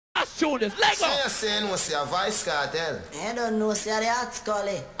tune this. Lego. So you're saying what's your voice cartel? I don't know, say the hot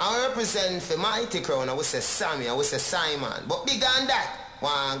scully. I represent for Mighty Crown, I would say Sammy, I would say Simon. But bigger than that.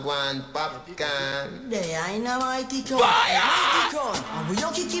 One popcorn. There I know Mighty Crown. Fire! Mighty Crown. And we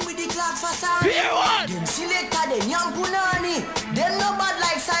don't kick him with the clocks for Sammy. Peer one. Them selector, them young punani. Them no bad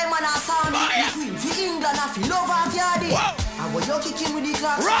like Simon or Sammy. Fire! The queen for England and for love of yardy. And we don't kick him with the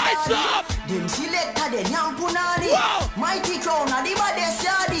clocks Rise for up. Them selector, them young punani. Whoa. Mighty Crown and the baddest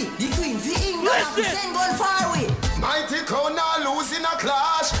yardy. The queen for England and for Listen. send gun far away. Mighty Crown now losing a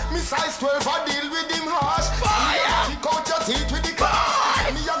clash. Me size 12 I deal with him harsh. Fire! Kick out your teeth with the clash.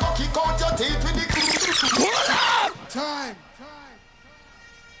 Me a go kick out your teeth with the clash. Pull up. Time.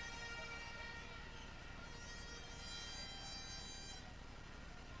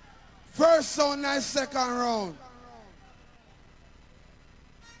 First sound, nice second round.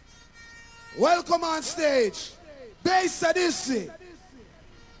 Welcome on stage. Bass Adisi.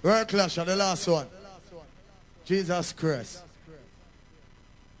 WorldClashpt, the last one. Jesus Christ.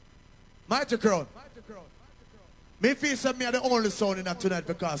 Mighty Crown. Me feel that me are the only sound in that tonight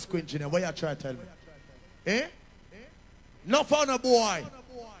because squinching. What you try to tell me? Eh? No for no boy.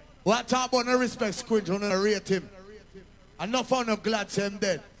 What talk about no respect squinch, no rate him. And no for no glad say him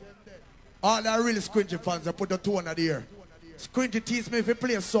dead. All the really squinchy fans, they put the two under the ear. Squinchy tease me if he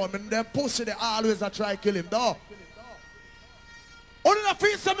play some, and them pussy they always a try kill him, though. Only the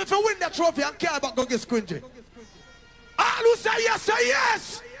feel some if you win the trophy and care about go get squinchy. All who say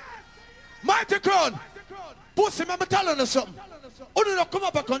yes. Mighty Crown. Pussy, me telling you something. Only not come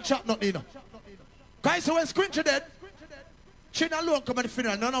up and come chat nothing, you know. Guys, so when squinchy dead, Chin alone come at the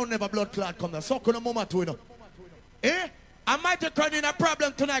funeral, none of never blood clot come there. So can a mama too, you know. Eh? I might have cried in a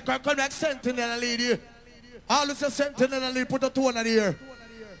problem tonight because I come like sentinel lead here. All who say sentinel lead, put a two under the ear.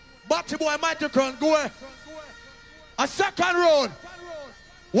 Batty boy, Mighty Crown, go away. A second round.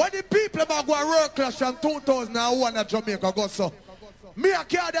 When the people about go WorldClashpt in 2001 at Jamaica go so. Me a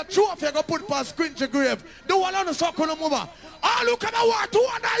carry the trophy I go put past Squinchy grave. The one on the circle of mama. All who come and walk two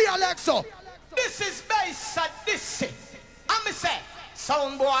under here like so. This is bass at this. I'm say,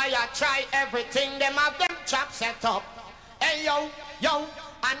 sound boy, I try everything. Them have them trap set up. Hey yo,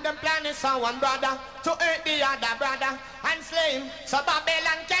 and them planning someone brother to hurt the other brother and slay him so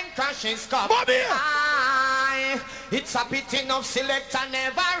Babylon can crush his cup. Aye, it's a pity enough selector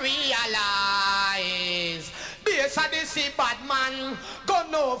never realize. Bass of the sea bad man,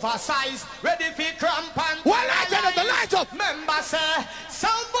 gun oversized, ready for cramp and well, the light up. Member say,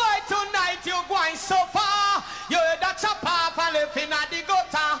 sound boy tonight you going so far. You heard that chop off and left in the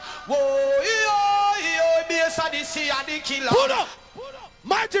gutter. Whoa, yo, bass of the sea and the killer. Pull up.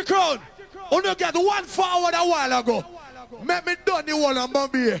 Mighty Crown. Only get one forward a while ago. Make me done the one on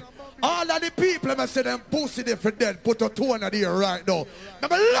Bombay. All of the people I say them pussy they for dead. Put a two under there right now. Let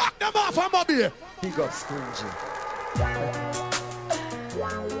me lock them off on Bombay. Big up Squingy.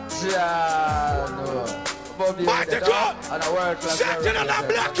 Mighty Crown. Setting on that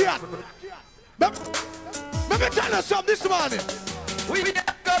black cat. Let me tell you something this morning. We be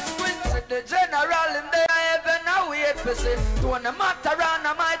got Squingy, the general in the heaven. I wait for say. When the matter around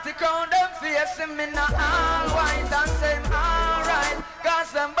the Mighty Crown, them facing me now all white and same alright.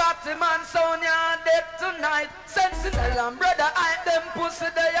 Cause them Batman Sonia dead tonight. Sentinel and brother I them pussy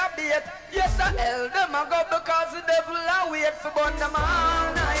they a bait. Yes I held them a go because the devil a wait for burn them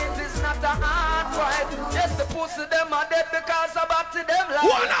all night. It's not a hard fight. Yes the pussy them a dead because I batty them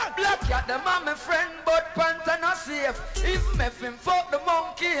like black cat them a my friend but panther not safe. If me him fuck the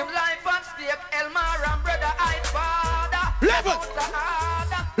monkey him life and stake. Elmar and brother I father.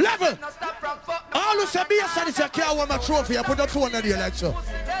 Level! All who say BS and say can't win my trophy, I put the two under the election.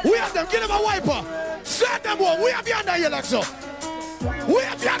 We have them, give them a wiper. Send them one, we have you under the election. We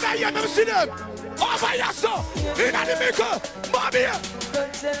have you under here, let me see them. Over here, so. In the maker, Bobby.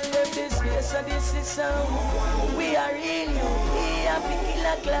 Don't tell them this BS and this is sound. We are real, we are the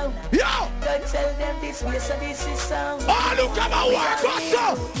killer clown. Yo! Don't tell them this BS and this is sound. All who come and work,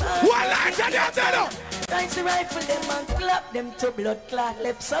 also. One light and the other. Nice rifle them and clap them to blood clot.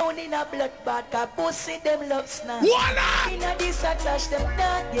 Left sound in a blood bath, cause pussy them love snap. In a this a clash them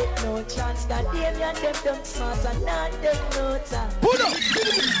not get no chance. Cause Damien them dumb smart and not take no time. Pull up!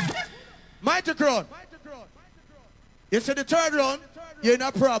 Mighty Crown. You see the third round, you're in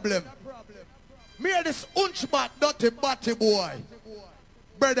a problem. Me and this hunchback, dirty batty boy.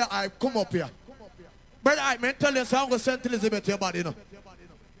 Brother I come up here. Brother I may tell you so I'm going to send Elizabeth your body, you know.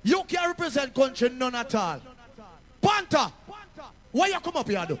 You can't represent country none at all. Panther, why you come up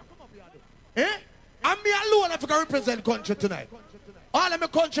here, do? Eh? And me alone if I can represent country tonight. All of my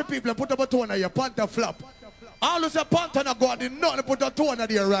country people put up a tone on your Panther flop. All of the Pantana God in nothing put a tone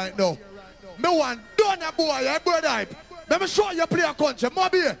there right now. Me want done a boy, a brother hype. Let me show you play a country.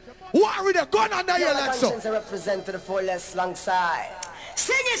 Mobby, what with the gun under your legs so? Represent to the fullest long side.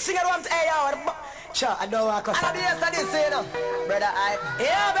 Sing it, I want to air out. Sure, I don't want to cuss. Brother hype.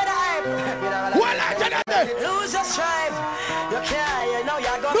 Yeah, brother hype. Well, I tell you, lose your strive. You can't, you know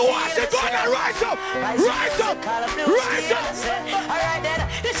you're going to feel it. Rise up. Rise up. Rise up. Alright then,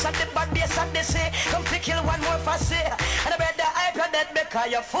 this is the bad bass of the sea. Come to kill one more for say. And I bet the hype you're dead because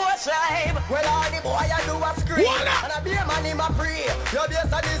you're force rhyme. Well, all the boy I do a scream. And I be a man in my pre. Your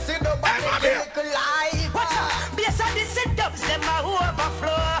bass of the sea, the bad lyrical life. Watch out. Bass of the sea, dubs them a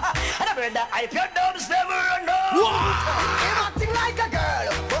overflow. And I bet the hype your dubs never run out. You're acting like a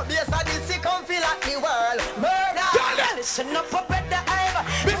girl. But bass of the sea come feel like the world. Murder. Listen up, I bet the hype.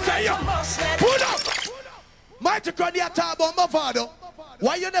 Pull up. Mighty Crown, you talk about my father.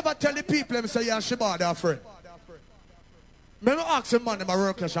 Why you never tell the people them say you're Shibada friend? Me ask the man in my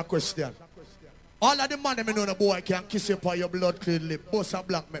WorldClashpt a question. All of the man them know the boy can kiss you for your blood clean lip. Boss a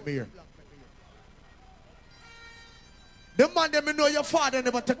black make me hear. The man them know your father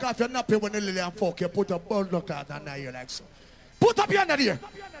never take off your nappy when the lily and fuck you put a bulb look out and now you like so. Put up your hand there.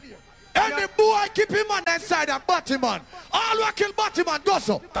 Any boy keep him on that side and Batman. All who kill Batman, go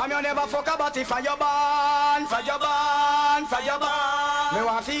so. Come you never fuck a body for your band, for your band, for your band. Me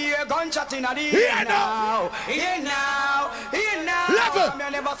want to hear gunshot in the ear now. Here now, here now. Level.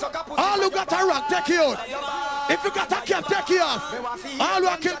 All who got a rock, take you out. If you got a cap, take you off. All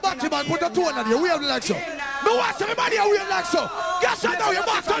who kill Batman, put a two on you. We have like so. Me want everybody we have like so. Guess what now, you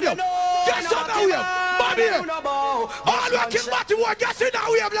back on you. Guess what now, we have. Bobby. All who kill Batman, guess what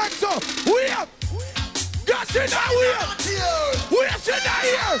now, we have like so. We have. Guess what now, we have. We have seen that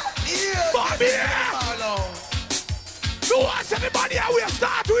here. Bobby. You want everybody here, we have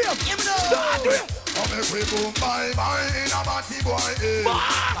start with him. Start with him. Come if we boom bye bye in a batty boy.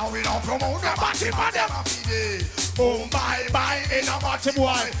 Now we don't promote the batty man them a feed. Boom bye bye in a batty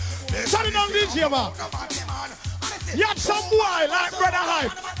boy. Turn it on DJ man. You have some boy like Brother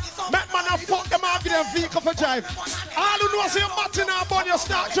Hype. Make man a fuck them and give them vehicle for drive. All who know say you're batting and bun, you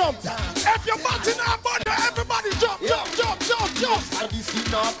start jump. If you're batting and bun, everybody jump, jump, jump, jump, jump. I see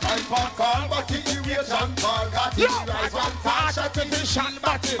not time for call, but the equation call. Got it right one touch at the vision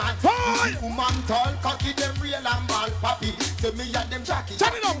batty. Boy! Woman tall, cocky them real and ball pappy. To me and them Jackie.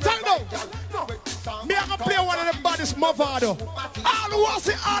 Turn it up, turn it up. Me I'm gonna play one of the baddest Movado. All who want to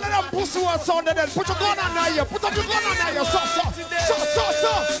see all of them pussy was sounded then. Put your gun on here, put up your gun on here. So.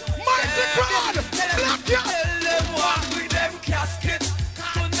 Mighty Crown, black cat. Tell them walk with them casket.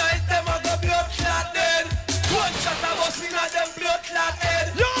 Tonight them a go blood clot dead. One shot a bus in a them blood clot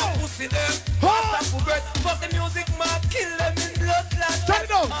head. Yo! Pussy them. Fuck the music man, kill them in blood clot. Turn it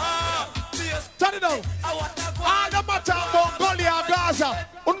down. Turn it down. All the matter about Gully and Gaza.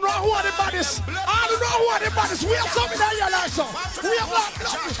 You know who are the baddest? All you know who are the baddest? We have something that you like so. We have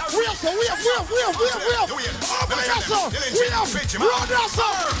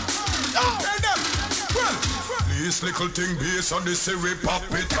This little thing bass on the series pop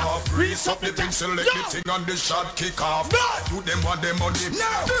it off. Raise up the thing, select the thing on the shot kick off. Do them what them money.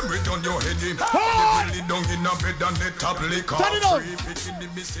 Them read on your head in. They really down in a bed and the top lick off. Turn it up.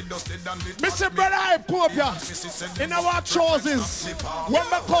 Mr. Brother Hype, come up here. In our choices, when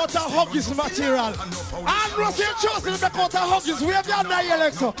we call it a huggies material. And Rusty choices, we call it a huggies. We have your night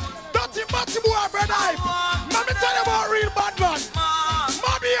election. Dirty batty boy, Brother Hype. Let me tell you about real bad man.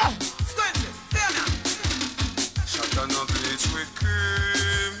 Mommy here. Shut on a bleach with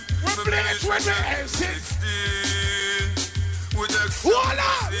cream. We bleach with the M16. With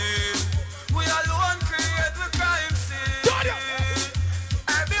voila! We alone create the crime scene.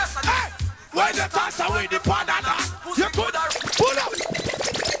 Hey! When the toss away the banana, you could have pull up.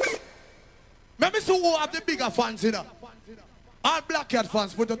 Let me see who have the bigger fans in there. All Black Cat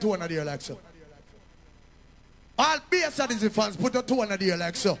fans put a 200 there like so. All BSADZ fans put a 200 there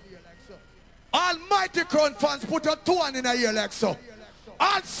like so. All Mighty Crown fans put a 200 in a year like so.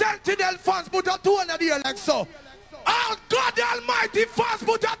 All Sentinel fans put a 200 here like so. All God Almighty fans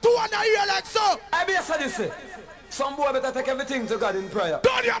put a 200 here like so. I be a some boy better take everything to God in prayer.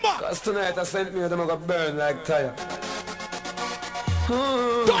 Don't you, man? Because tonight I sent me, them gonna burn like tire.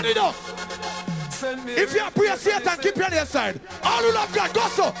 Turn it up. If you pray Satan, keep your other side. All who love God, go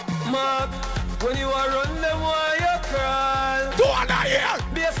so. Mark, when you are run them, why you cry? 200 here.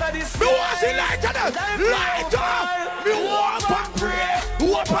 Me want to light on it. Light on. Me want to pray.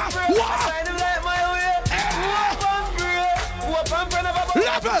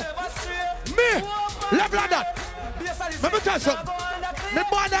 Level. Me. Level on that. Let me tell you something. Me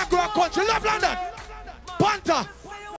born and grow a country. Level on that. Panther.